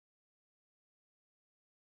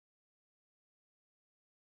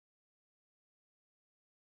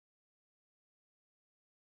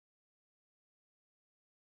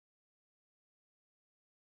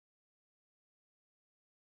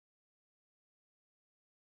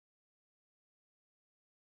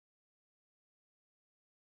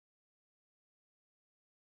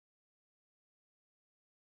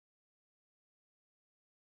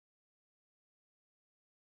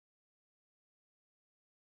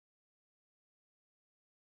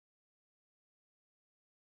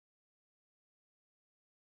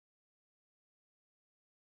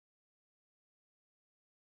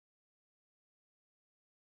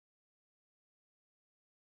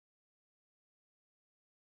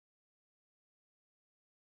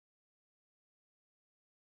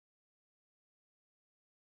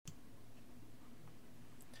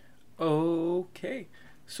Okay,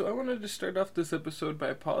 so I wanted to start off this episode by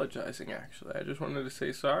apologizing, actually. I just wanted to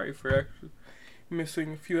say sorry for actually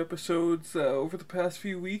missing a few episodes over the past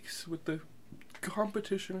few weeks with the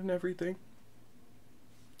competition and everything.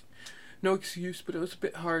 No excuse, but it was a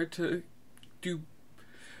bit hard to do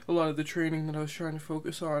a lot of the training that I was trying to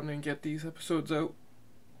focus on and get these episodes out.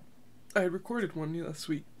 I had recorded one last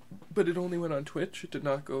week, but it only went on Twitch. It did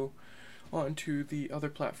not go onto the other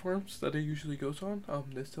platforms that it usually goes on.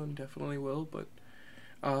 This one definitely will, but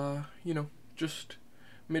just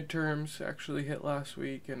midterms actually hit last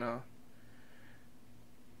week, and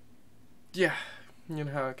yeah, you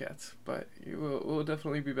know how it gets. But it will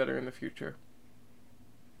definitely be better in the future.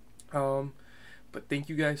 But thank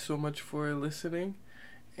you guys so much for listening,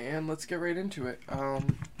 and let's get right into it.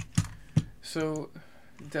 So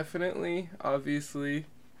definitely, obviously,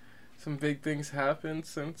 some big things happened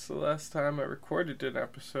since the last time I recorded an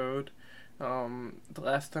episode. The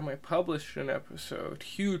last time I published an episode,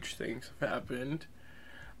 huge things have happened.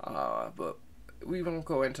 But we won't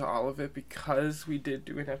go into all of it because we did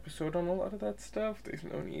do an episode on a lot of that stuff. There's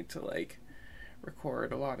no need to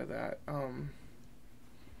record a lot of that.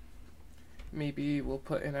 Maybe we'll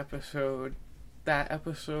put that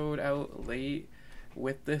episode out late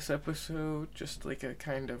with this episode, just like a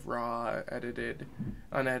kind of raw,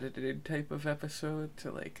 unedited type of episode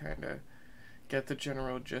to kind of get the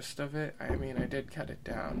general gist of it. I mean, I did cut it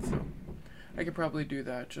down, so I could probably do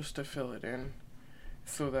that just to fill it in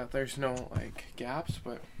so that there's no gaps.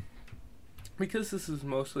 But because this is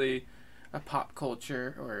mostly a pop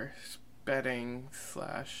culture or betting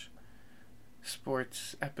 /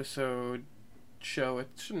 sports episode show, it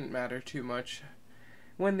shouldn't matter too much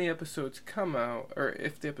when the episodes come out, or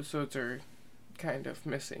if the episodes are kind of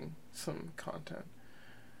missing some content.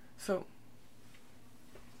 So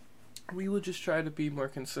we will just try to be more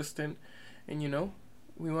consistent, and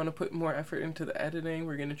we want to put more effort into the editing.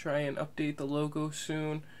 We're going to try and update the logo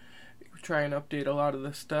soon, try and update a lot of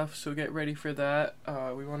the stuff, so get ready for that.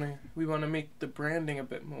 We want to make the branding a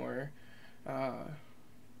bit more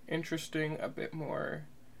interesting, a bit more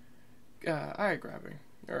eye-grabbing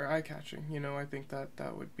or eye-catching. I think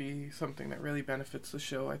that would be something that really benefits the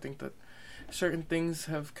show. I think that certain things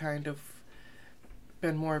have kind of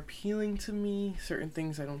been more appealing to me. Certain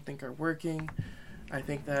things I don't think are working. I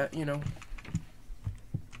think that,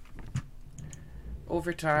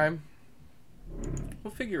 over time,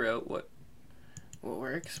 we'll figure out what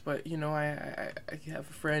works. But, I have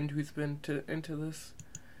a friend who's been into this,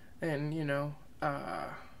 and,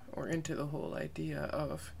 or into the whole idea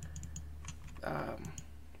of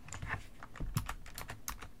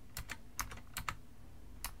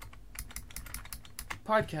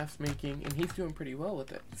podcast making, and he's doing pretty well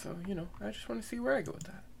with it. So, I just want to see where I go with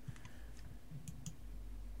that.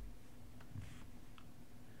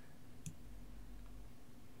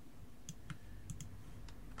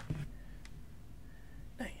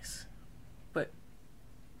 Nice. But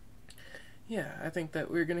yeah, I think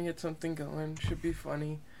that we're gonna get something going. Should be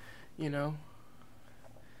funny.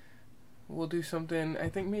 We'll do something. I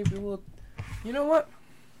think maybe we'll, you know what?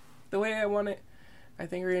 The way I want it, I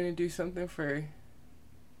think we're gonna do something for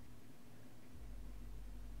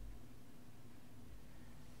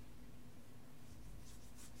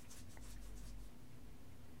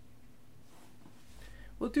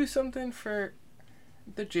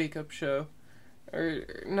the Jacob show. Or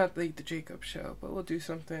not the Jacob show, but we'll do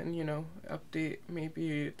something, update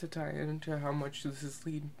maybe to tie it into how much this is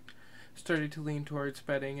started to lean towards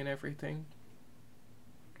betting and everything.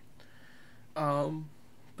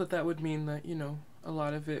 But that would mean that, a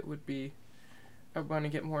lot of it would be, I want to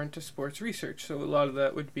get more into sports research, so a lot of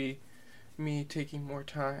that would be me taking more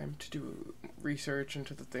time to do research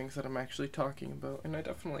into the things that I'm actually talking about, and I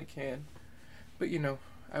definitely can. But,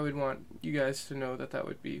 I would want you guys to know that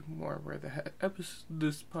would be more where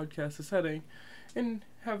this podcast is heading, and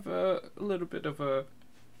have a little bit of a,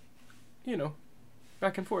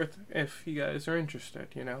 back and forth if you guys are interested,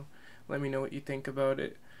 Let me know what you think about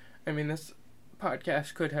it. I mean, this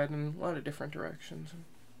podcast could head in a lot of different directions.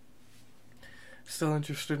 Still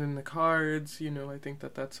interested in the cards, I think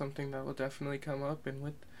that's something that will definitely come up, and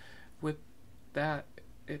with that,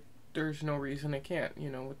 there's no reason it can't,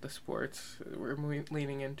 with the sports, we're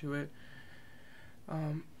leaning into it.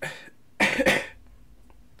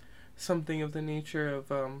 Something of the nature of,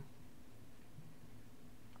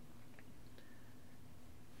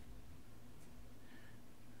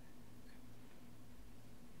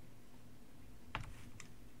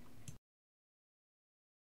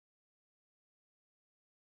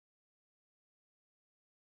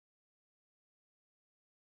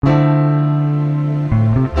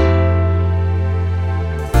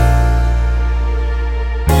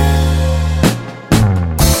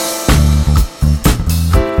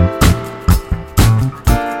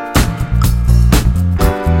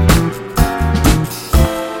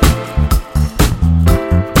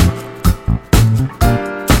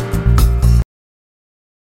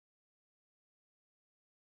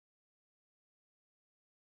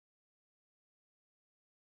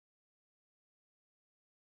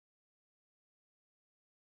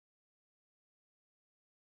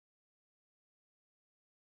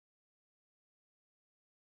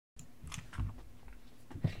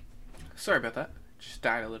 Sorry about that. Just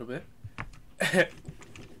died a little bit.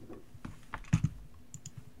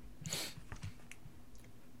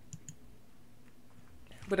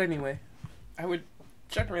 But anyway, I would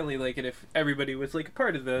generally like it if everybody was like a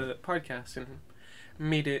part of the podcast and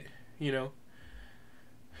made it,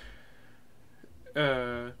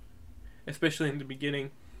 especially in the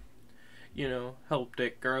beginning, helped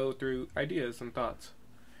it grow through ideas and thoughts.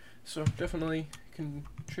 So definitely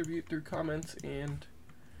contribute through comments and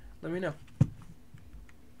let me know.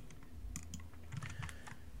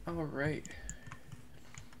 Alright.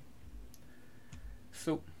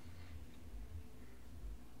 So,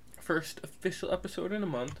 first official episode in a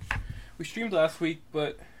month. We streamed last week,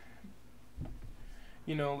 but,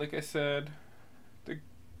 like I said, the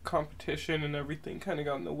competition and everything kind of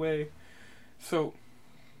got in the way. So,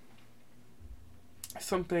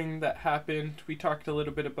 something that happened, we talked a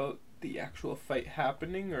little bit about the actual fight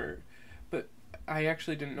happening, but I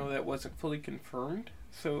actually didn't know that wasn't fully confirmed.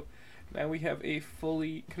 So now we have a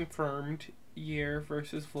fully confirmed Yair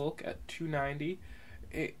versus Volk at 290.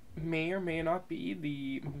 It may or may not be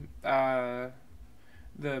the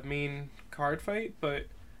main card fight, but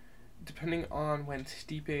depending on when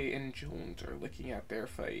Stipe and Jones are looking at their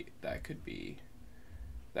fight, that could be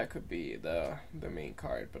the main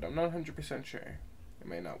card, but I'm not 100% sure. It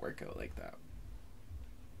may not work out like that.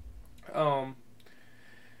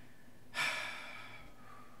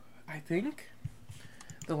 I think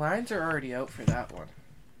the lines are already out for that one,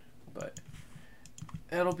 but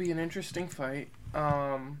it'll be an interesting fight.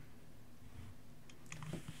 Oh,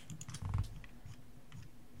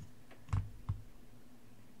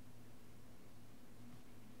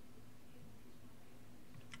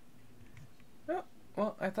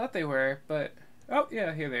 well, I thought they were, but oh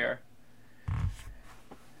yeah, here they are.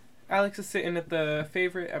 Alex is sitting at the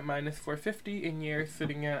favorite at minus 450, and Yair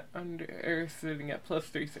sitting at plus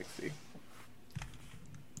 360.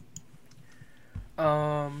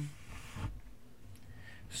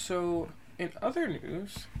 So in other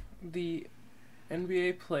news, the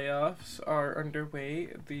NBA playoffs are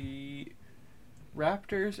underway. The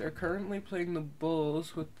Raptors are currently playing the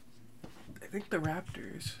Bulls with, I think the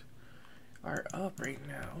Raptors are up right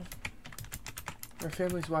now. My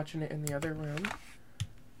family's watching it in the other room.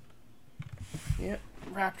 Yeah,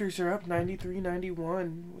 Raptors are up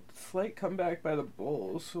 93-91 with a slight comeback by the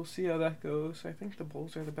Bulls. We'll see how that goes. I think the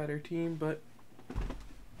Bulls are the better team, but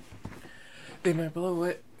they might blow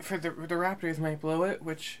it. The Raptors might blow it,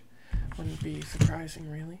 which wouldn't be surprising,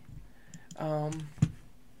 really.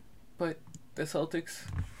 But the Celtics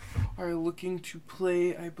are looking to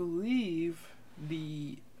play, I believe,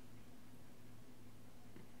 the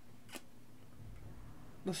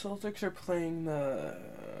Celtics are playing the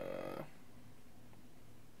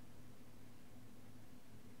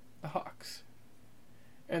Hawks.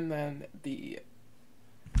 And then the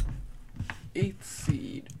 8th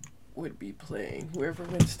seed would be playing whoever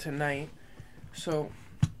wins tonight. So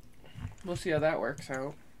we'll see how that works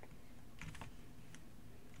out.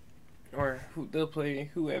 Or they'll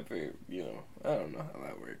play whoever, I don't know how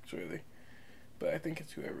that works really. But I think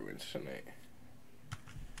it's whoever wins tonight.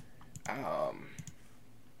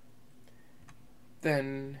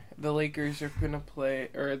 Then the Lakers are gonna play,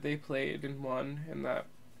 or they played and won in that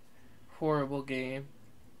horrible game,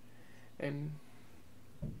 and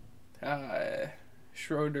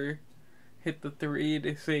Schroeder hit the 3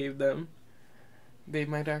 to save them. They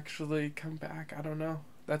might actually come back. I don't know.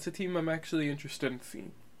 That's a team I'm actually interested in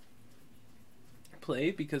seeing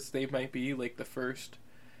play, because they might be like the first.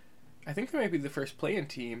 I think they might be the first play-in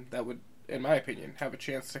team that would, in my opinion, have a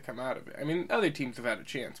chance to come out of it. I mean, other teams have had a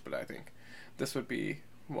chance, but I think this would be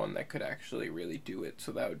one that could actually really do it.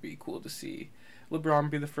 So that would be cool to see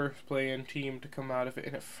LeBron be the first play-in team to come out of it.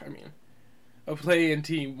 And if, a play-in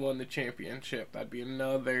team won the championship, that'd be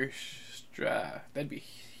another that'd be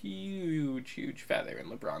huge feather in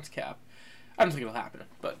LeBron's cap. I don't think it'll happen,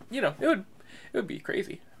 but it would be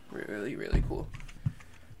crazy. Really cool.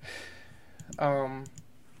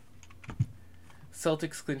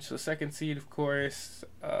 Celtics clinch the 2nd seed, of course.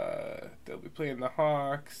 They'll be playing the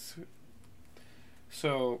Hawks.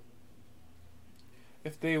 So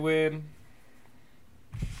if they win,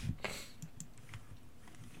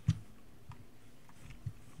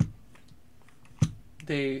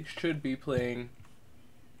 they should be playing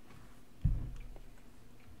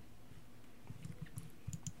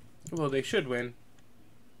they should win,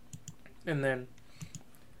 and then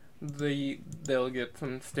they'll get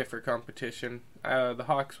some stiffer competition. The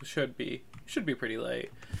Hawks should be pretty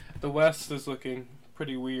light. The West is looking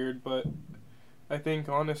pretty weird, but I think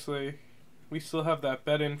honestly we still have that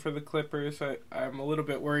bet in for the Clippers. I'm a little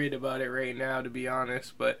bit worried about it right now, to be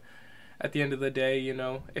honest, but at the end of the day,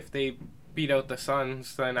 if they beat out the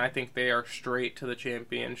Suns, then I think they are straight to the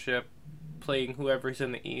championship, playing whoever's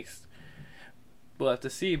in the East. We'll have to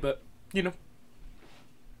see, but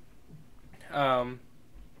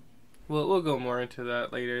we'll go more into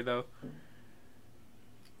that later, though.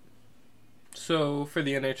 So for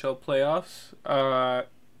the NHL playoffs,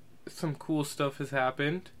 some cool stuff has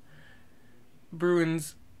happened.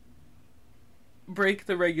 Bruins break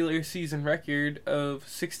the regular season record of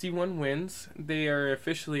 61 wins. They are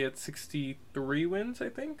officially at 63 wins, I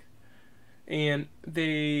think. And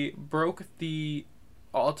they broke the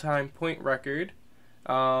all-time point record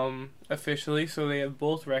officially, so they have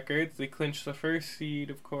both records. They clinched the first seed,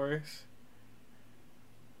 of course.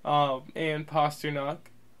 And Pasternak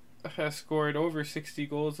has scored over 60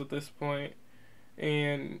 goals at this point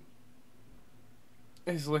and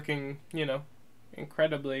is looking,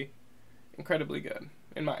 incredibly good,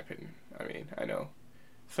 in my opinion. I mean, I know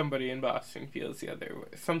somebody in Boston feels the other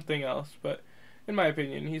way, something else, but in my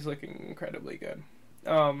opinion, he's looking incredibly good.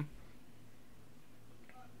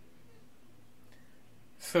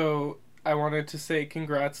 So I wanted to say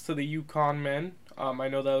congrats to the Yukon men. I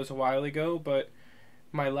know that was a while ago, but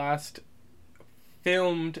my last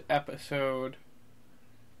filmed episode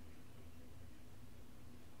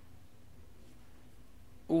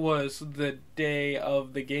was the day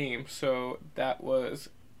of the game, so I was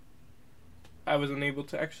unable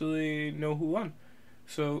to actually know who won.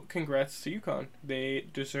 So congrats to Yukon. They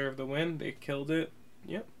deserve the win. They killed it.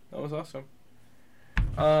 Yep, that was awesome.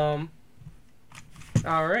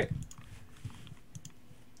 Alright.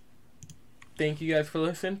 Thank you guys for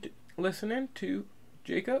listening to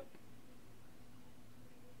Jacob.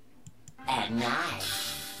 At night.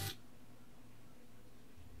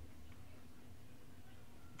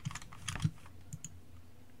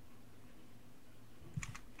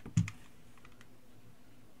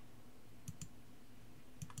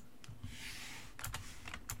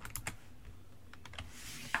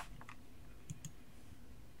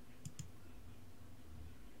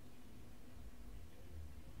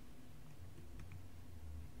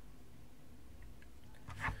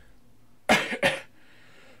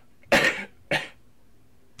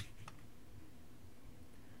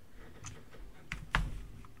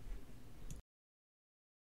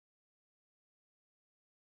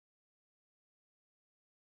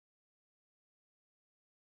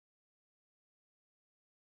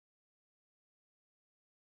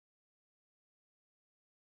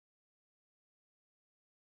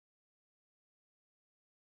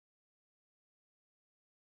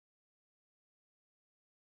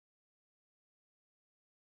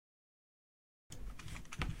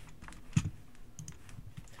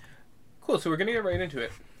 Cool, so we're gonna get right into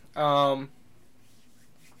it. I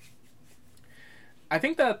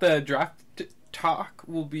think that the draft talk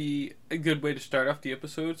will be a good way to start off the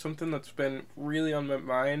episode. Something that's been really on my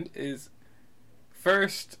mind is,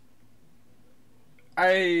 first,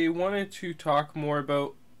 I wanted to talk more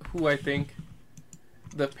about who I think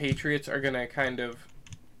the Patriots are gonna kind of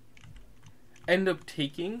end up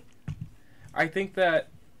taking. I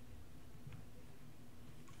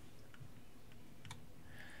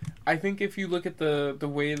think if you look at the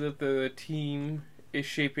way that the team is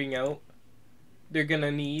shaping out, they're going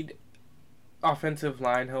to need offensive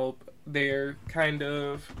line help. They're kind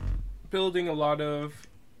of building a lot of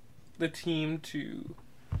the team to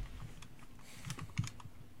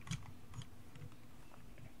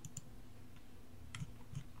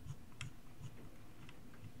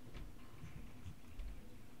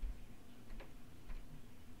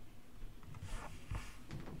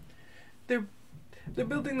they're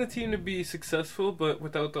building the team to be successful, but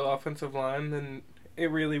without the offensive line, then it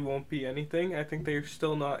really won't be anything. I think they're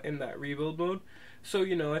still not in that rebuild mode. So,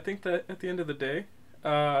 I think that at the end of the day,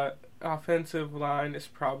 offensive line is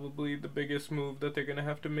probably the biggest move that they're going to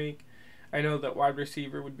have to make. I know that wide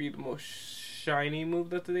receiver would be the most shiny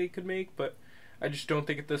move that they could make, but I just don't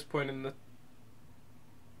think at this point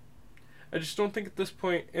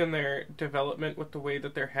in their development with the way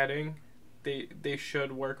that they're heading, they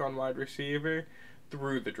should work on wide receiver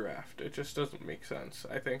through the draft. It just doesn't make sense.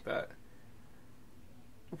 I think that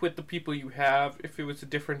with the people you have, if it was a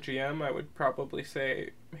different GM, I would probably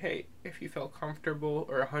say, hey, if you felt comfortable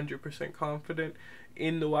or 100% confident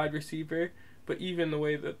in the wide receiver, but even the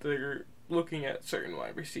way that they're looking at certain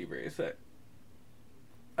wide receivers that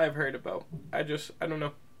I've heard about, I don't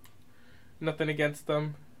know. Nothing against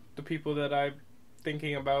them, the people that I'm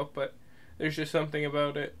thinking about, but there's just something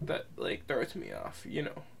about it that throws me off.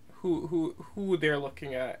 Who they're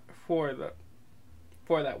looking at for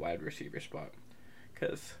that wide receiver spot,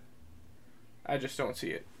 because I just don't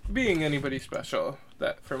see it being anybody special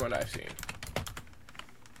that from what I've seen.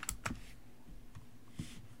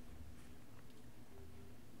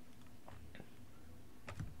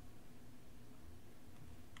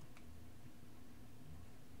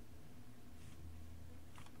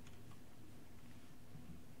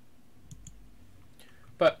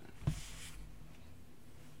 But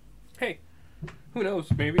hey, who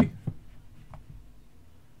knows, maybe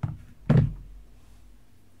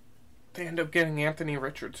they end up getting Anthony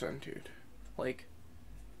Richardson, dude. Like,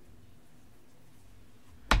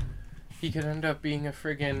 he could end up being a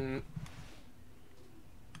friggin'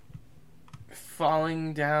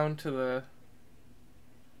 falling down to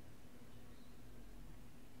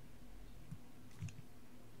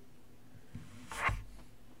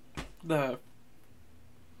the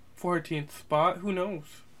 14th spot. Who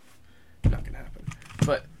knows? Not gonna happen.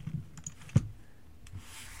 But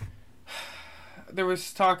there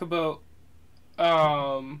was talk about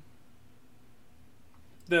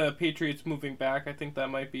the Patriots moving back. I think that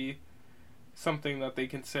might be something that they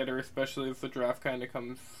consider, especially as the draft kind of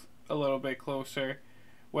comes a little bit closer,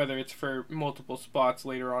 whether it's for multiple spots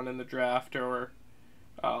later on in the draft or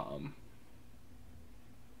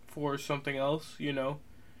for something else, you know.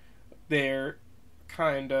 They're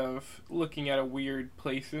kind of looking at a weird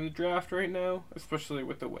place in the draft right now, especially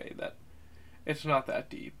with the way that it's not that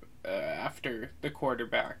deep after the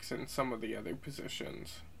quarterbacks and some of the other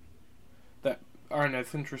positions that aren't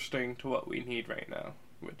as interesting to what we need right now,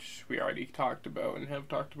 which we already talked about and have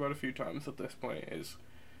talked about a few times at this point, is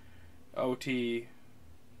OT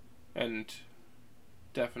and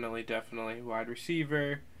definitely wide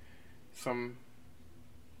receiver, some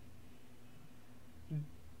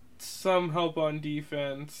help on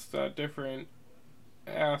defense, different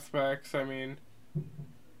aspects. I mean,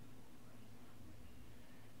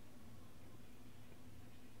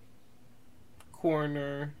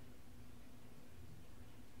 corner,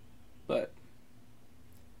 but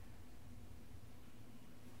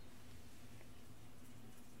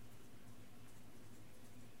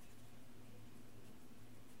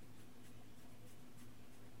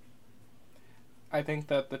I think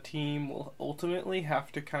that the team will ultimately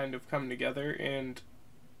have to kind of come together and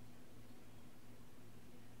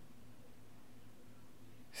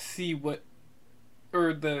see what,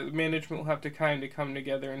 or the management will have to kind of come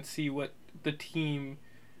together and see what the team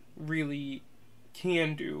really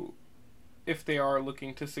can do if they are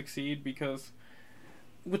looking to succeed, because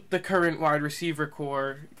with the current wide receiver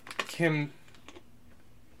core, can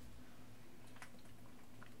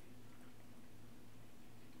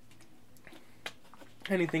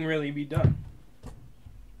anything really be done?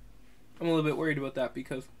 I'm a little bit worried about that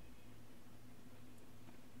because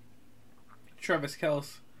Travis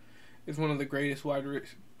Kelce is one of the greatest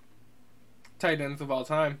tight ends of all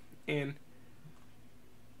time, and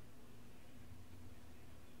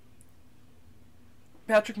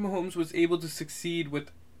Patrick Mahomes was able to succeed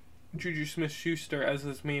with Juju Smith-Schuster as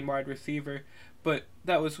his main wide receiver, but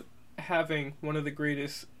that was having one of the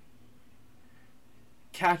greatest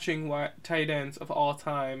catching tight ends of all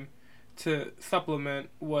time to supplement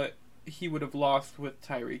what he would have lost with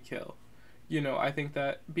Tyreek Hill. You know, I think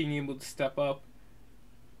that being able to step up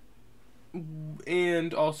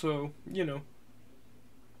and also, you know,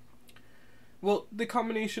 well, the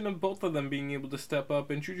combination of both of them being able to step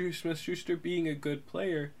up and Juju Smith-Schuster being a good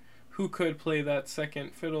player who could play that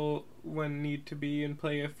second fiddle when need to be and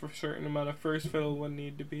play a certain amount of first fiddle when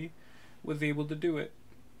need to be, was able to do it.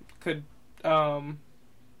 Could,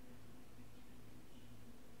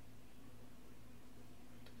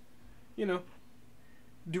 you know,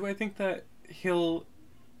 do I think that he'll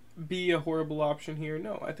be a horrible option here?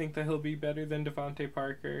 No, I think that he'll be better than Devontae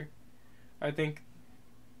Parker. I think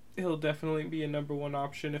he'll definitely be a number one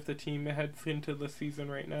option if the team heads into the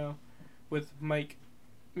season right now, with Mike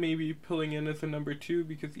maybe pulling in as a number two,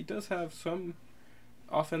 because he does have some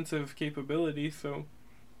offensive capability, so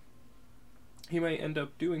he might end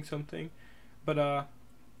up doing something. But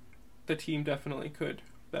the team definitely could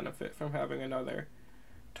benefit from having another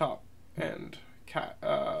top end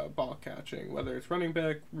ball catching, whether it's running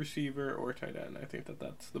back, receiver, or tight end. I think that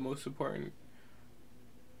that's the most important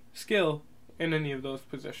skill in any of those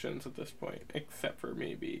positions at this point, except for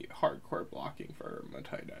maybe hardcore blocking for a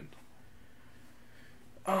tight end.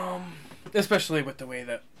 Especially with the way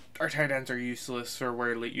that our tight ends are useless, or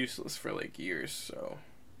were useless for like years. So,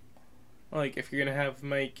 like, if you're gonna have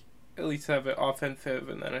Mike, at least have it offensive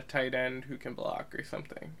and then a tight end who can block or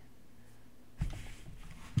something.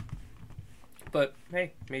 But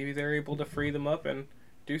hey, maybe they're able to free them up and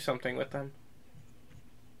do something with them.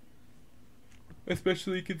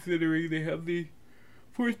 Especially considering they have the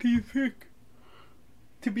 14th pick.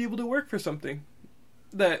 to be able to work for something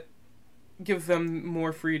that gives them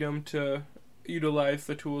more freedom to utilize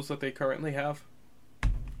the tools that they currently have.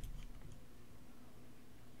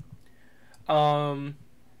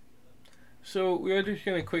 So we're just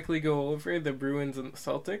going to quickly go over the Bruins and the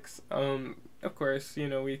Celtics. Of course,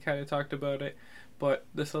 we kind of talked about it, but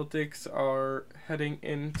the Celtics are heading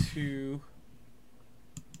into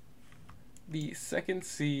the second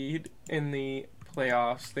seed in the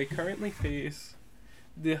playoffs. They currently face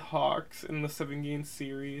the Hawks in the 7-game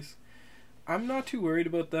series. I'm not too worried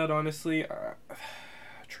about that, honestly.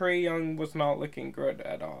 Trae Young was not looking good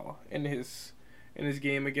at all in his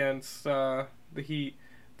game against the Heat.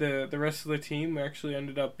 The rest of the team actually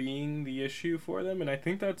ended up being the issue for them, and I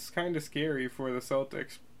think that's kind of scary for the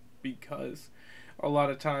Celtics because a lot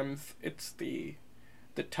of times it's the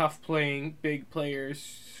tough playing big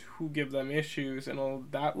players who give them issues, and all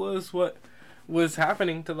that was what was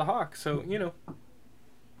happening to the Hawks. So,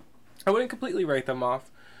 I wouldn't completely write them off,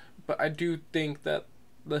 but I do think that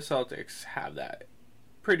the Celtics have that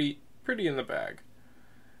pretty in the bag.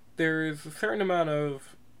 There's a certain amount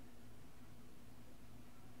of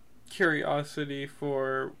curiosity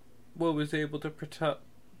for what was able to propel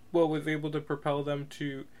them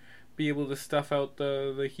to be able to stuff out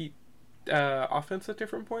the Heat offense at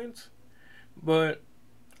different points, but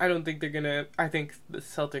I don't think they're gonna. I think the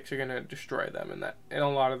Celtics are gonna destroy them in a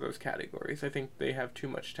lot of those categories. I think they have too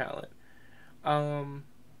much talent. The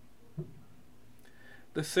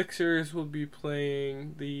Sixers will be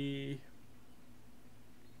playing the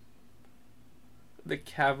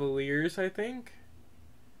Cavaliers, I think.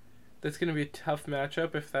 That's going to be a tough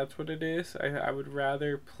matchup if that's what it is. I would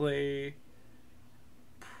rather play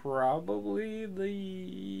probably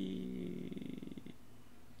the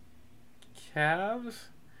Cavs,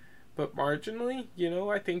 but marginally,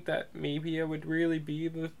 I think that maybe I would really be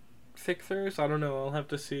the Sixers. I don't know. I'll have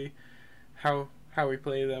to see how we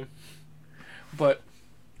play them. But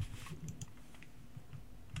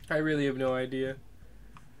I really have no idea.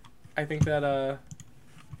 I think that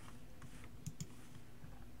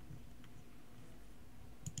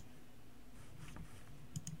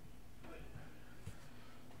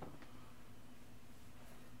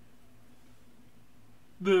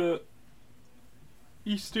the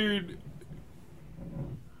Eastern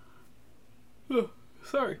the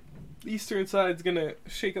Eastern side's gonna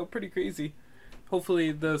shake out pretty crazy.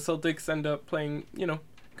 Hopefully the Celtics end up playing,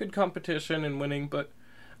 good competition and winning, but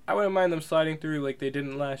I wouldn't mind them sliding through like they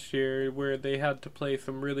didn't last year, where they had to play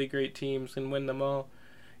some really great teams and win them all.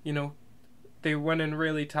 They went in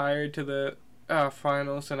really tired to the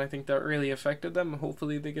finals, and I think that really affected them.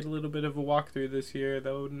 Hopefully they get a little bit of a walkthrough this year.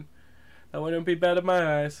 That wouldn't be bad in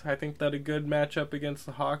my eyes. I think that a good matchup against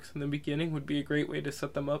the Hawks in the beginning would be a great way to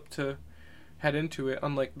set them up to head into it,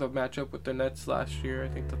 unlike the matchup with the Nets last year. I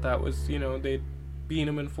think that was, they beat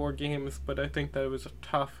them in 4 games, but I think that it was a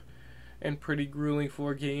tough and pretty grueling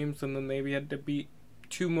 4 games, and then they had to beat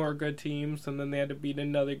 2 more good teams, and then they had to beat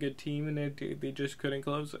another good team, and they just couldn't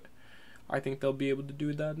close it. I think they'll be able to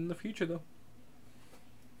do that in the future, though.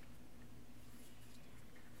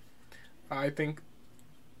 I think,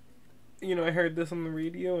 I heard this on the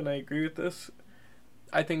radio, and I agree with this.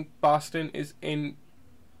 I think Boston is in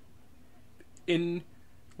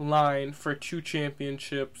line for 2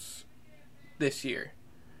 championships this year.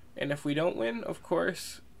 And if we don't win, of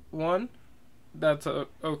course, 1, that's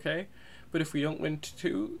okay. But if we don't win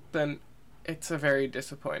 2, then it's a very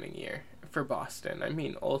disappointing year for Boston. I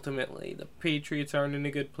mean, ultimately, the Patriots aren't in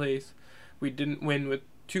a good place. We didn't win with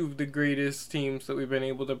 2 of the greatest teams that we've been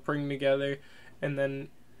able to bring together. And then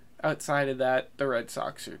outside of that, the Red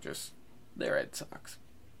Sox are just the Red Sox.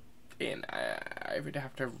 And I would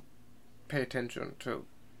have to pay attention to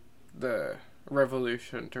the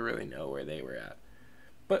Revolution to really know where they were at.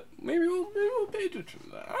 But maybe we'll pay attention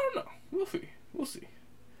to that. I don't know. We'll see.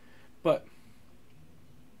 But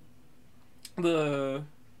the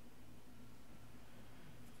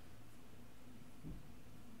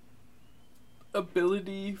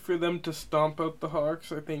ability for them to stomp out the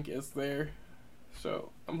Hawks, I think, is there.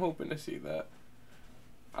 So I'm hoping to see that.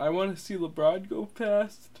 I want to see LeBron go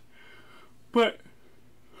past, but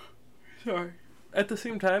at the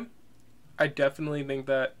same time, I definitely think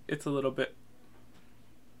that it's a little bit,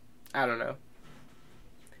 I don't know.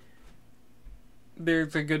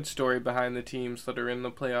 There's a good story behind the teams that are in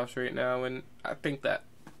the playoffs right now, and I think that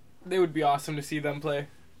it would be awesome to see them play.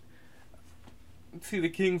 See the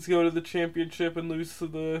Kings go to the championship and lose to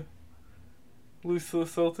the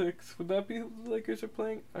Celtics. Would that be who the Lakers are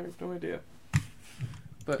playing? I have no idea.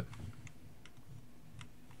 But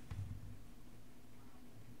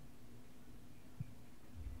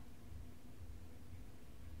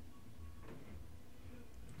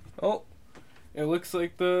Oh, it looks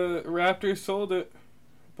like the Raptors sold it.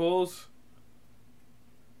 Bulls.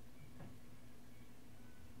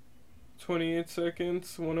 28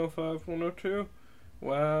 seconds, 105, 102.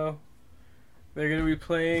 Wow. They're going to be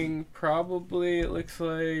playing probably, it looks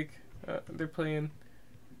like, they're playing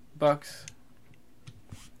Bucks.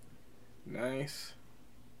 Nice.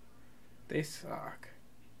 They suck.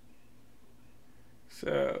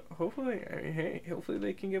 So, hopefully, I mean, hey, hopefully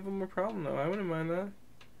they can give them a problem, though. I wouldn't mind that.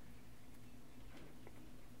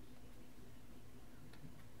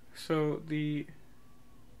 So, the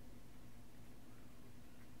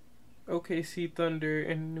OKC Thunder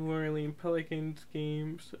and New Orleans Pelicans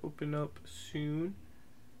games open up soon.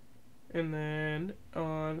 And then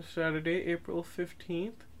on Saturday, April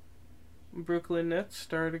 15th, Brooklyn Nets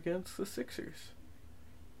start against the Sixers.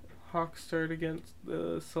 Hawks start against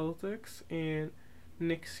the Celtics, and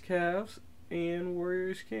Knicks Cavs, and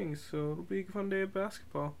Warriors Kings. So it'll be a fun day of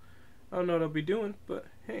basketball. I don't know what I'll be doing, but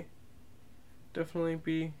hey, definitely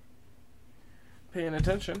be paying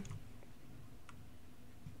attention.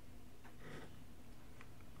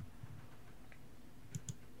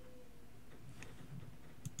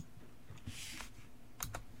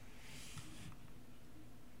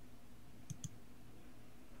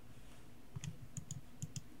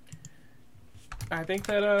 I think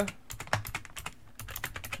that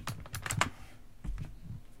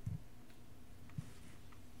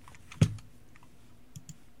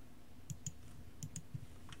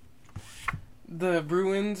the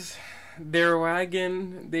Bruins, their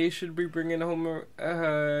wagon, they should be bringing home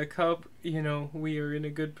a cup. You know, we are in a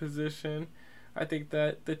good position. I think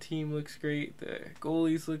that the team looks great. The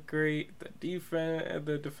goalies look great.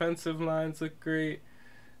 The defensive lines look great.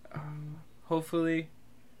 Hopefully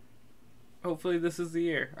this is the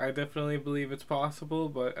year. I definitely believe it's possible,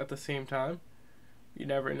 but at the same time, you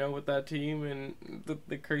never know with that team, and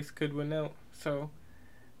the curse could win out. So,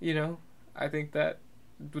 you know, I think that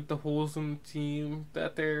with the wholesome team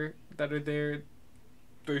that are there,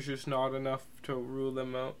 there's just not enough to rule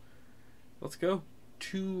them out. Let's go.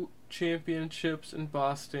 2 championships in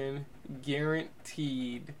Boston,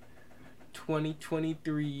 guaranteed.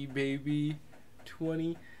 2023, baby.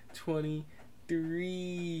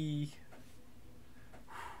 2023.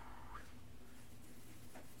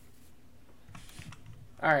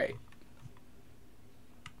 Alright.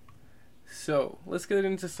 So, let's get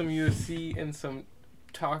into some UFC and some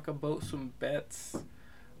talk about some bets.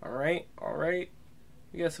 Alright.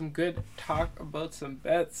 We got some good talk about some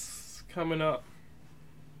bets coming up.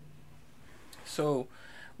 So,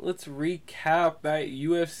 let's recap that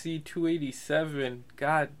UFC 287.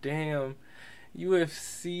 God damn.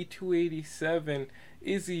 UFC 287.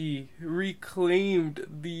 Izzy reclaimed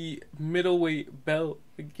the middleweight belt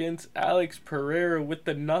against Alex Pereira with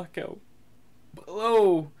the knockout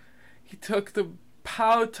blow. He took the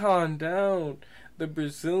Powhatan down, the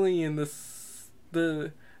Brazilian,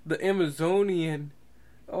 the Amazonian.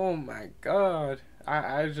 Oh my God!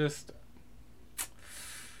 I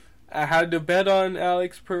had to bet on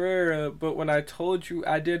Alex Pereira, but when I told you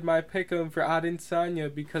I did my pick'em for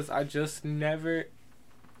Adesanya because I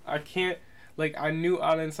can't. Like, I knew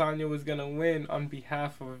Adesanya was gonna win on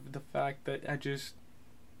behalf of the fact that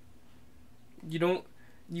you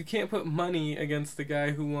can't put money against the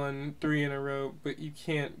guy who won 3 in a row, but you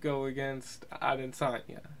can't go against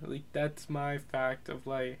Adesanya. Like, that's my fact of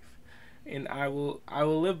life, and I will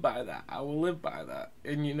live by that. I will live by that,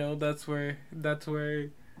 and you know that's where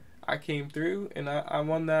I came through, and I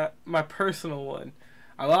won that, my personal one.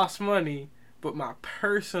 I lost money, but my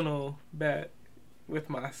personal bet with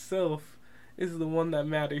myself is the one that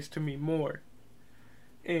matters to me more.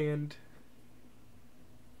 And,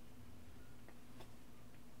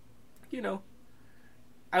 you know,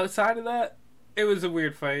 outside of that, it was a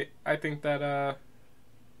weird fight. I think that,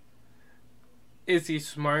 Izzy's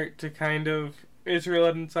smart to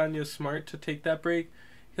Israel Adesanya's smart to take that break.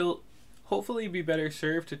 He'll hopefully be better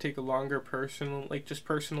served to take a longer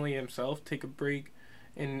personally himself, take a break,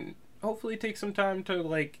 and hopefully take some time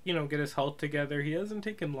to, get his health together. He hasn't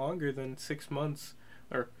taken longer than 6 months,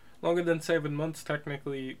 or longer than 7 months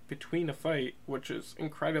technically, between a fight, which is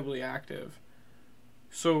incredibly active.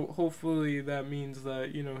 So hopefully that means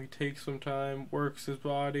that, he takes some time, works his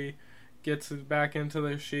body, gets back into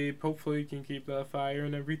the shape, hopefully he can keep that fire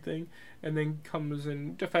and everything, and then comes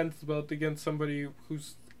and defends the belt against somebody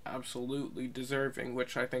who's absolutely deserving,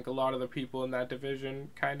 which I think a lot of the people in that division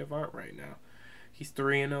kind of aren't right now. He's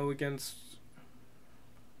 3-0 against...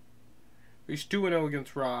 He's 2-0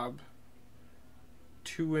 against Rob.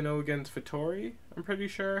 2-0 against Vittori, I'm pretty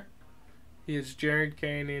sure. He has Jared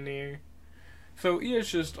Kane in here. So he has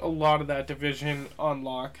just a lot of that division on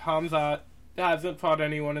lock. Hamzat hasn't fought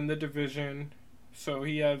anyone in the division, so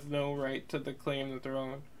he has no right to the claim the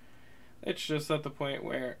throne. It's just at the point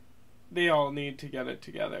where they all need to get it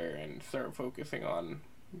together and start focusing on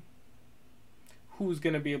who's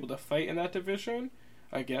going to be able to fight in that division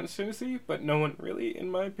against Izzy, but no one really,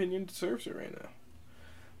 in my opinion, deserves it right now.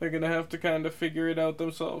 They're going to have to kind of figure it out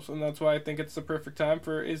themselves, and that's why I think it's the perfect time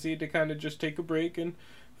for Izzy to kind of just take a break and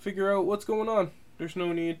figure out what's going on. There's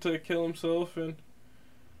no need to kill himself and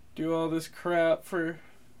do all this crap for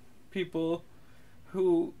people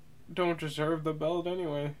who don't deserve the belt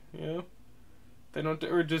anyway, you know? They don't,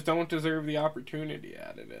 or just don't deserve the opportunity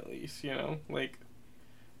at it, at least, you know? Like,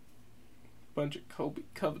 bunch of Kobe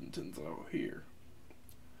Covingtons out here.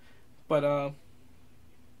 But,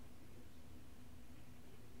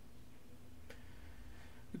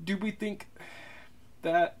 do we think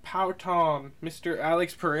that Powton, Mr.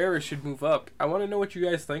 Alex Pereira, should move up? I want to know what you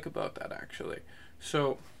guys think about that, actually.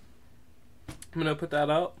 So, I'm going to put that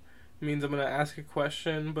up. It means I'm going to ask a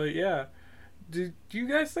question, but yeah. Do you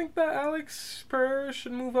guys think that Alex Pereira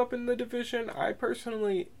should move up in the division? I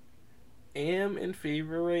personally am in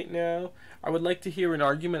favor right now. I would like to hear an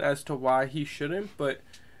argument as to why he shouldn't, but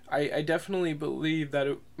I definitely believe that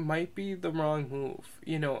it might be the wrong move.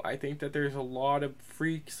 You know, I think that there's a lot of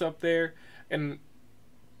freaks up there, and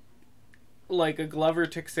like a Glover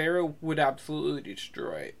Teixeira would absolutely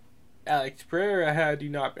destroy Alex Pereira had you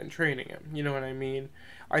not been training him. You know what I mean?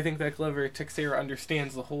 I think that Glover Teixeira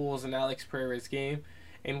understands the holes in Alex Pereira's game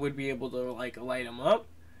and would be able to like light him up.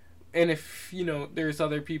 And if, you know, there's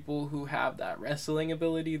other people who have that wrestling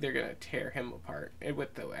ability, they're going to tear him apart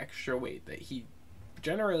with the extra weight that he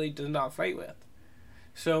generally does not fight with.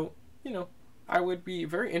 So, you know, I would be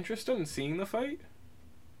very interested in seeing the fight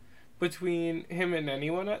between him and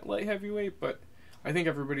anyone at light heavyweight, but I think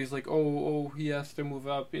everybody's like, oh, he has to move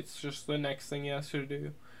up. It's just the next thing he has to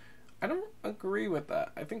do. I don't agree with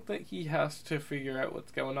that. I think that he has to figure out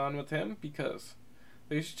what's going on with him, because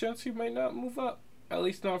there's a chance he might not move up. At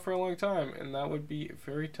least not for a long time, and that would be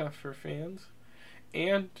very tough for fans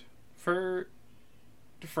and for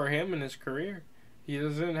him and his career. He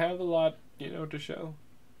doesn't have a lot, you know, to show.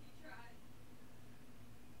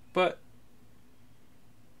 But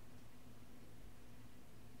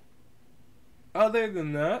other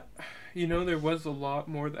than that, you know, there was a lot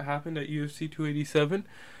more that happened at UFC 287.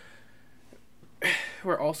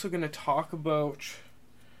 We're also going to talk about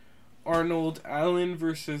Arnold Allen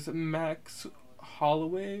versus Max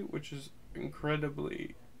Holloway, which is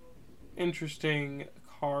incredibly interesting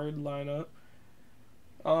card lineup.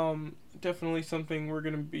 Definitely something we're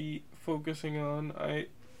going to be focusing on. I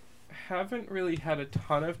haven't really had a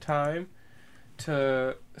ton of time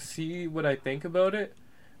to see what I think about it,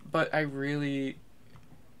 but I'm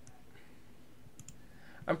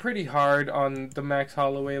pretty hard on the Max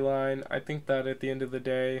Holloway line. I think that at the end of the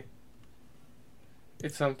day,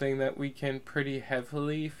 it's something that we can pretty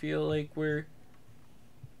heavily feel like we're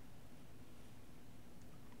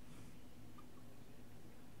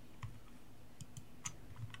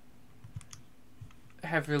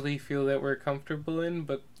comfortable in,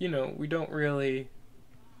 but, you know, we don't really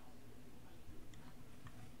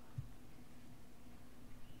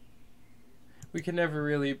we can never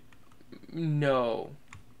really know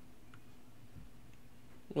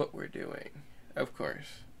what we're doing, of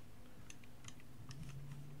course.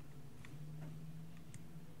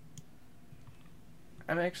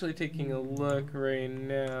 I'm actually taking a look right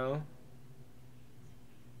now.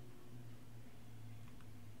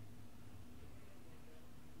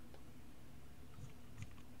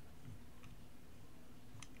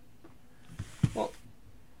 Well,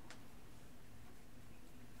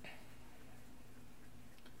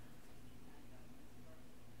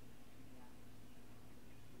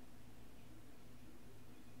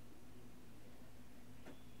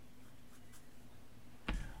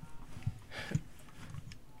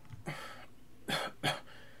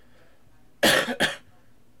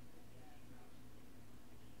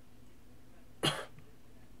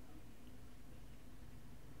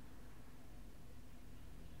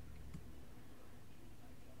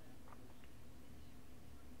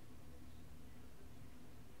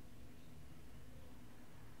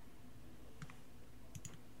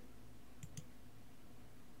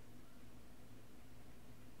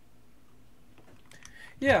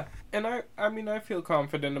 yeah, and I mean, I feel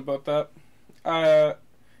confident about that.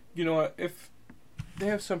 You know what, if they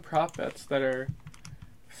have some prop bets that are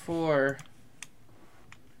for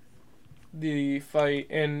the fight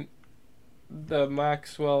in the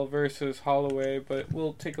Maxwell versus Holloway, but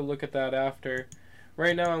we'll take a look at that after.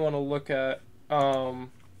 Right now I want to look at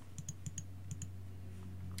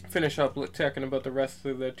finish up talking about the rest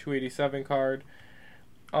of the 287 card.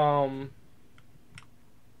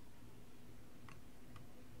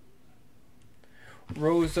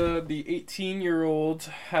 Rosa, the 18-year-old,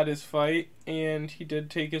 had his fight, and he did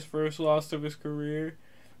take his first loss of his career.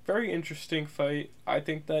 Very interesting fight. I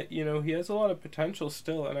think that, you know, he has a lot of potential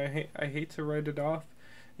still, and I hate to write it off.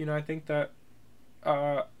 You know, I think that,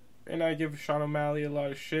 and I give Sean O'Malley a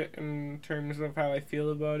lot of shit in terms of how I feel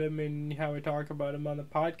about him and how I talk about him on the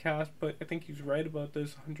podcast, but I think he's right about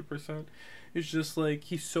this 100%. It's just like,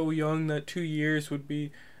 he's so young that 2 years would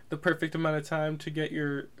be the perfect amount of time to get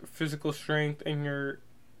your physical strength and your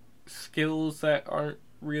skills that aren't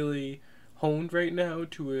really honed right now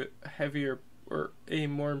to a heavier or a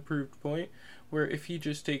more improved point, where if he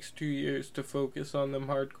just takes 2 years to focus on them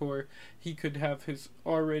hardcore, he could have his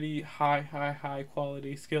already high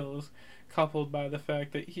quality skills coupled by the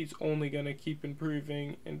fact that he's only going to keep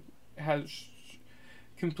improving and has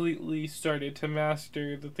completely started to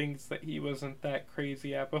master the things that he wasn't that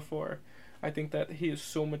crazy at before. I think that he has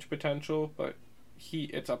so much potential, but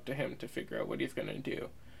it's up to him to figure out what he's going to do.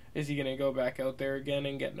 Is he going to go back out there again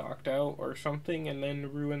and get knocked out or something and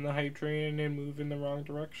then ruin the hype train and move in the wrong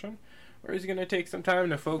direction? Or is he going to take some time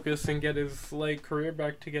to focus and get his career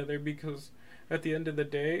back together? Because at the end of the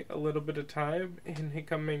day, a little bit of time and he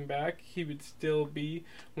coming back, he would still be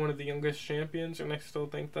one of the youngest champions, and I still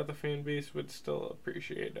think that the fan base would still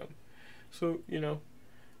appreciate him. So, you know,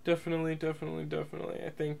 definitely. I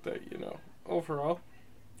think that, you know, overall,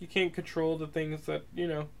 you can't control the things that, you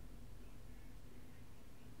know,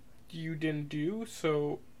 you didn't do,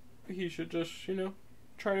 so he should just, you know,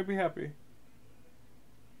 try to be happy.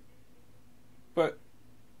 But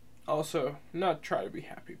also, not try to be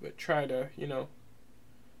happy, but try to, you know,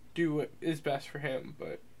 do what is best for him,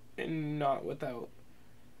 but not without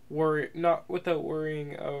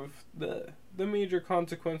worrying of the major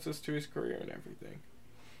consequences to his career and everything.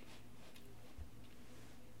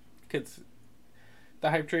 Because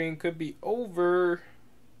the hype train could be over.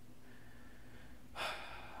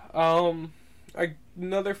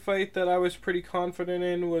 Another fight that I was pretty confident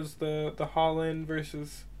in was the Holland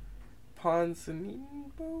versus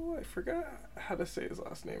Ponzinibbio. I forgot how to say his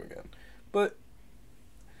last name again. But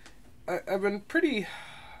I've been pretty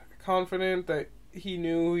confident that he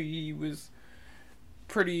knew he was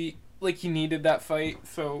pretty, like, he needed that fight.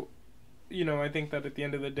 So, you know, I think that at the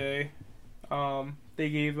end of the day, they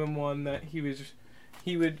gave him one that he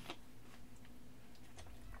would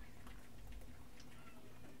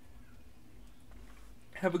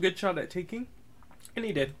have a good shot at taking, and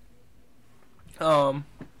he did.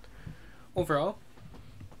 Overall,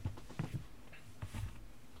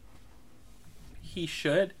 he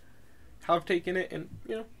should have taken it, and,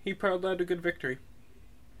 you know, he probably had a good victory.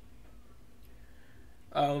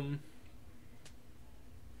 Then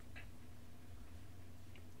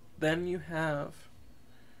you have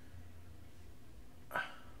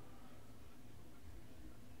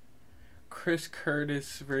Chris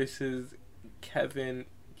Curtis versus Kevin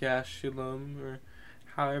Gastelum, or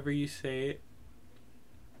however you say it.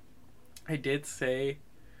 I did say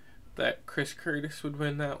that Chris Curtis would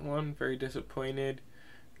win that one. Very disappointed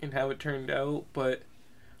in how it turned out, but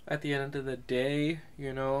at the end of the day,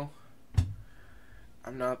 you know,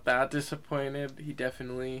 I'm not that disappointed. He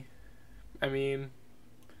definitely, I mean,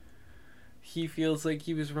 he feels like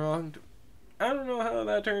he was wronged. I don't know how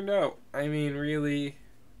that turned out. I mean, really,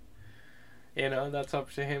 you know, that's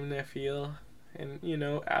up to him to feel and, you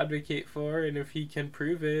know, advocate for, and if he can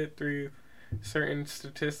prove it through certain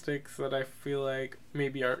statistics that I feel like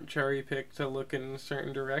maybe aren't cherry picked to look in a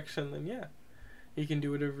certain direction, then yeah, he can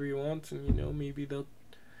do whatever he wants, and, you know, maybe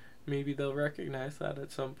they'll recognize that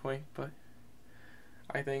at some point. But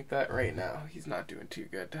I think that right now he's not doing too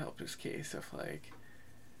good to help his case of, like,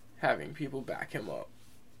 having people back him up.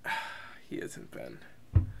 He hasn't been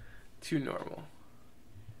too normal,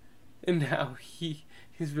 and now he's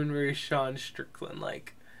been very Sean Strickland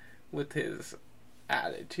like with his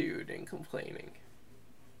attitude and complaining.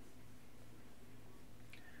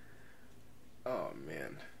 Oh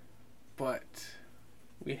man. But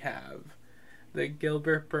we have the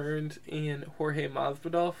Gilbert Burns and Jorge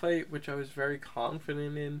Masvidal fight, which I was very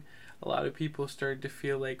confident in. A lot of people started to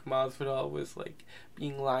feel like Masvidal was like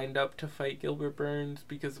being lined up to fight Gilbert Burns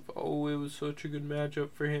because of, oh, it was such a good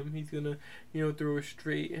matchup for him. He's gonna, you know, throw a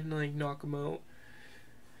straight and like knock him out.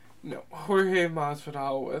 No, Jorge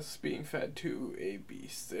Masvidal was being fed to a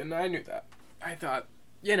beast, and I knew that. I thought,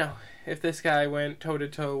 you know, if this guy went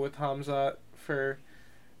toe-to-toe with Hamzat for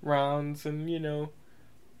rounds and, you know,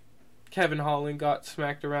 Kevin Holland got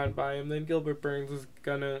smacked around by him, then Gilbert Burns was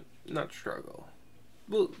gonna not struggle.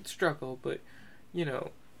 Well, struggle, but, you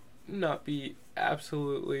know, not be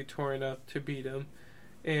absolutely torn up to beat him.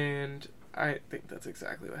 And I think that's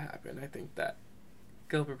exactly what happened. I think that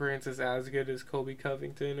Gilbert Burns is as good as Colby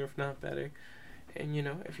Covington, or if not better. And, you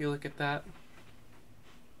know, if you look at that,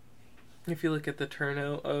 if you look at the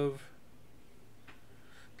turnout of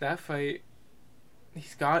that fight,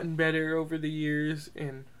 he's gotten better over the years,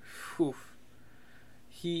 and whew,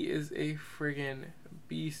 he is a friggin'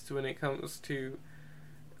 beast when it comes to,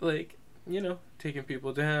 like, you know, taking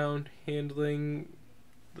people down, handling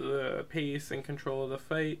the pace and control of the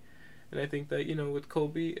fight. And I think that, you know, with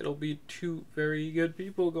Colby, it'll be two very good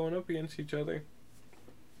people going up against each other.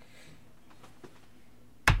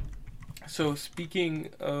 So, speaking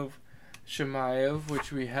of Chimaev,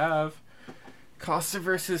 which we have, Costa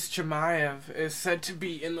versus Chimaev is said to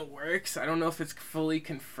be in the works. I don't know if it's fully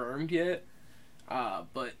confirmed yet,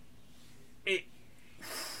 but it...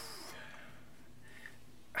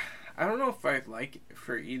 I don't know if I'd like it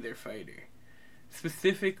for either fighter.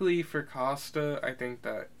 Specifically for Costa, I think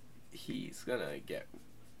that he's gonna get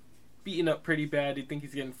beaten up pretty bad. I think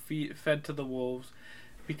he's getting fed to the wolves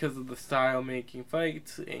because of the style making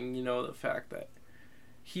fights, and, you know, the fact that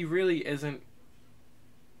he really isn't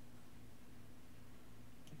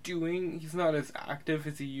he's not as active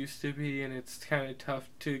as he used to be, and it's kind of tough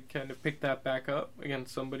to kind of pick that back up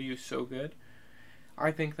against somebody who's so good.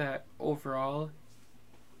 I think that overall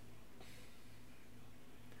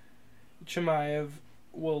Chimaev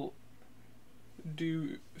will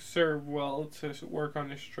serve well to work on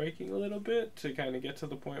his striking a little bit to kind of get to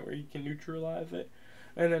the point where he can neutralize it,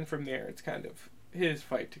 and then from there it's kind of his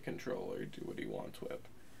fight to control or do what he wants with.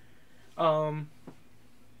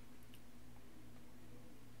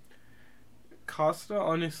 Costa,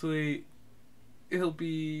 honestly, he'll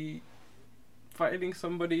be fighting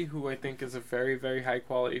somebody who I think is a very, very high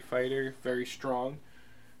quality fighter, very strong.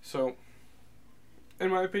 So, in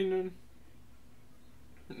my opinion,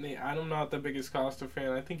 I'm not the biggest Costa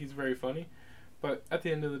fan. I think he's very funny, but at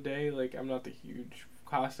the end of the day, like, I'm not the huge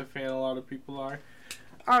Costa fan a lot of people are.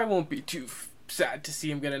 I won't be too sad to see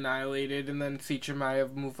him get annihilated and then see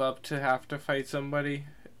Chimaev move up to have to fight somebody,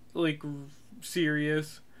 like,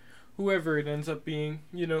 serious. Whoever it ends up being,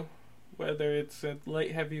 you know, whether it's a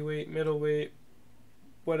light heavyweight, middleweight,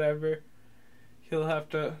 whatever, he'll have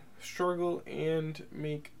to struggle and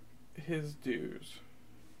make his dues.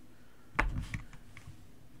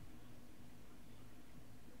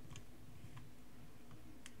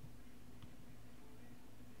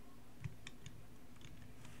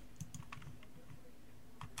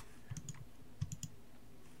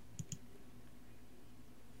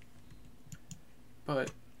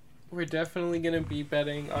 But we're definitely going to be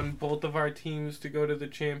betting on both of our teams to go to the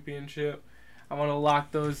championship. I want to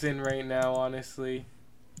lock those in right now, honestly.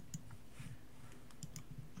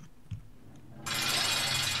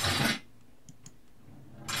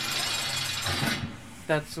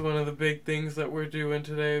 That's one of the big things that we're doing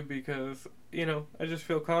today because, you know, I just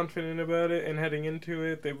feel confident about it and heading into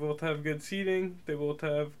it. They both have good seating. They both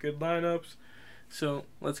have good lineups. So,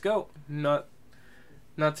 let's go. Not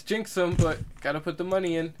to jinx them, but gotta put the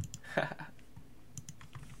money in.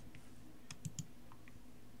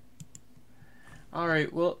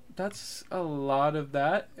 Alright, well, that's a lot of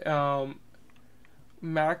that.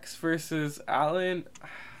 Max versus Allen.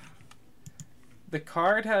 The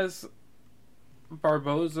card has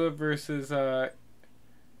Barboza versus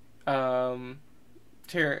Corratino,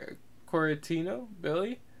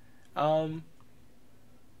 Billy.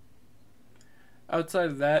 Outside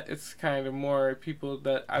of that, it's kind of more people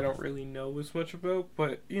that I don't really know as much about,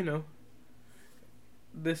 but, you know,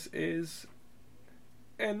 this is...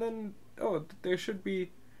 And then, there should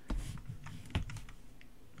be...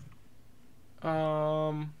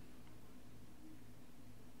 No.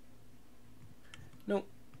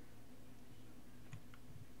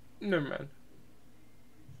 Never mind.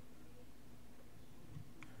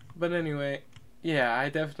 But anyway... Yeah, I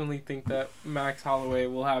definitely think that Max Holloway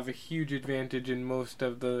will have a huge advantage in most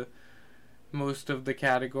of the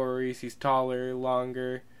categories. He's taller,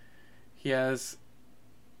 longer. He has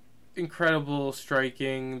incredible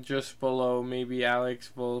striking, just below maybe Alex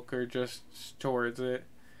Volk or just towards it.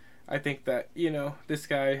 I think that, you know, this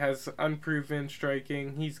guy has unproven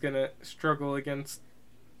striking. He's gonna struggle against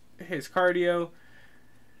his cardio,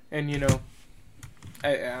 and, you know,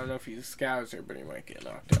 I don't know if he's a scouser, but he might get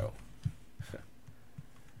knocked out.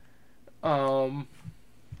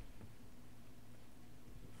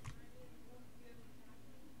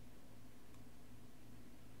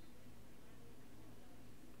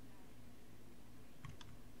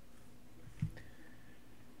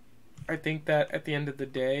 I think that at the end of the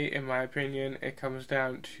day, in my opinion, it comes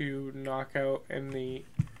down to knockout in the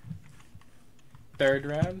third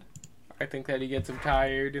round. I think that he gets him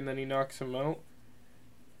tired and then he knocks him out.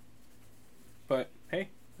 But, hey,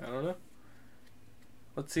 I don't know.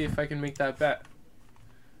 Let's see if I can make that bet.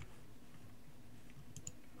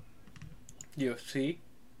 UFC.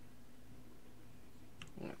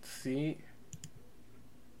 Let's see.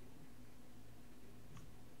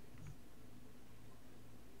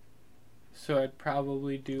 So I'd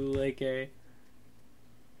probably do like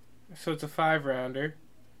so it's a 5-rounder.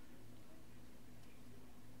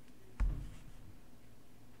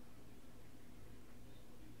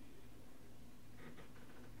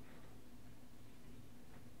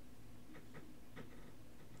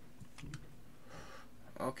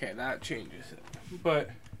 Okay, that changes it. But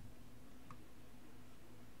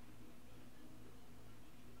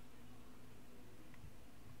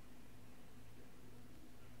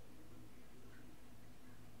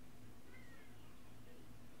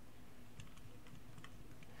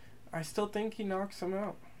I still think he knocks him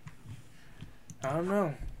out. I don't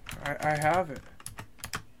know. I have it.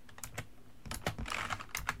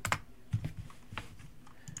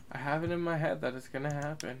 I have it in my head that it's gonna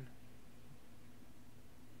happen.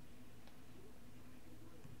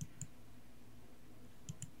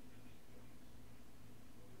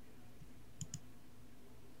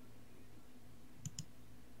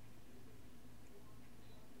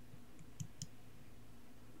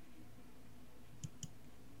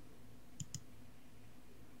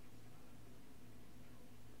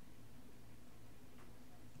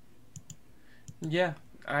 Yeah,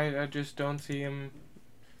 I just don't see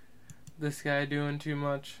this guy doing too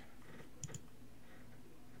much.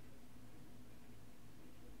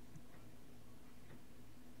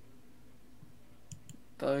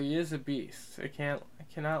 Though he is a beast. I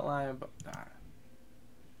cannot lie about that.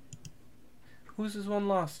 Who's his one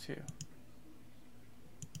loss to?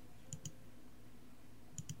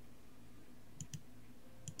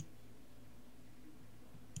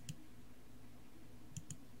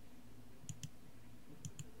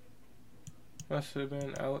 Must have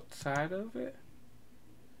been outside of it.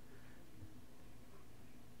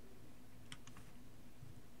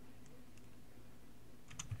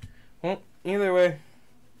 Well, either way,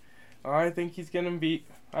 I think he's getting beat.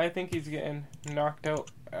 I think he's getting knocked out,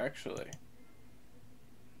 actually.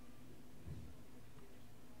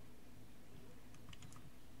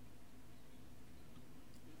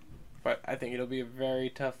 But I think it'll be a very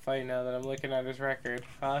tough fight now that I'm looking at his record.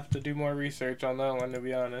 I'll have to do more research on that one, to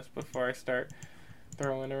be honest, before I start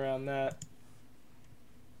throwing around that.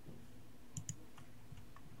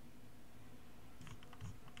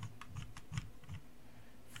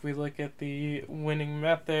 If we look at the winning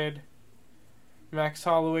method, Max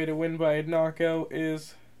Holloway to win by a knockout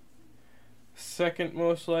is second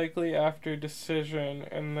most likely after decision,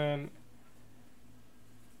 and then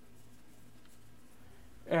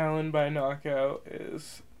Allen by knockout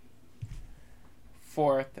is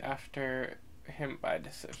fourth after him by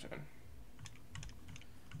decision.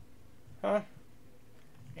 Huh.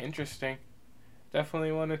 Interesting.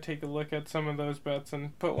 Definitely want to take a look at some of those bets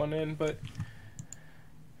and put one in, but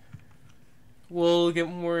we'll get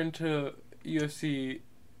more into UFC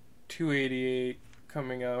 288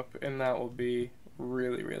 coming up, and that will be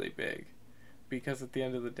really, really big. Because at the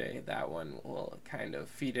end of the day, that one will kind of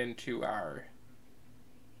feed into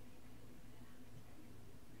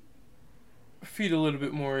feed a little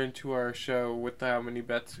bit more into our show with how many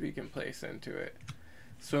bets we can place into it.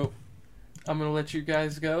 So I'm going to let you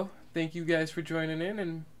guys go. Thank you guys for joining in,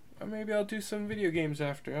 and maybe I'll do some video games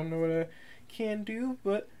after. I don't know what I can do,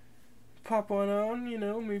 but pop one on,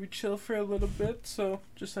 maybe chill for a little bit. So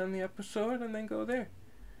just end the episode and then go there.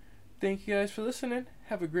 Thank you guys for listening.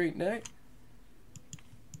 Have a great night.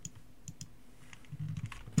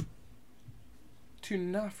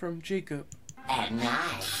 Tuna from Jacob. At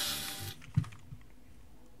night.